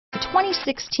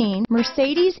2016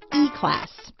 Mercedes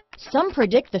E-Class. Some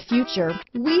predict the future.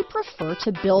 We prefer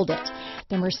to build it.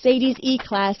 The Mercedes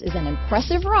E-Class is an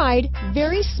impressive ride,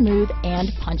 very smooth and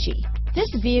punchy. This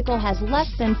vehicle has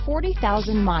less than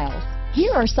 40,000 miles.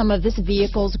 Here are some of this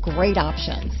vehicle's great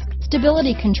options: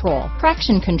 stability control,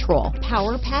 traction control,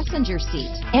 power passenger seat,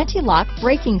 anti-lock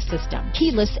braking system,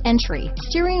 keyless entry,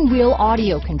 steering wheel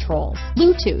audio controls,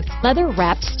 Bluetooth,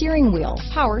 leather-wrapped steering wheel,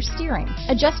 power steering,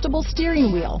 adjustable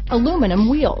steering wheel, aluminum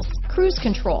wheels, cruise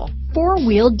control,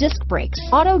 four-wheel disc brakes,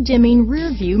 auto-dimming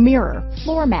rear-view mirror,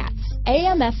 floor mats,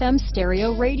 AM/FM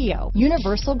stereo radio,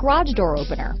 universal garage door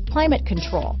opener, climate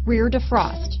control, rear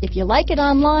defrost. If you like it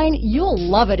online, you'll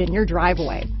love it in your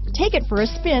driveway. Take it for a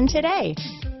spin today.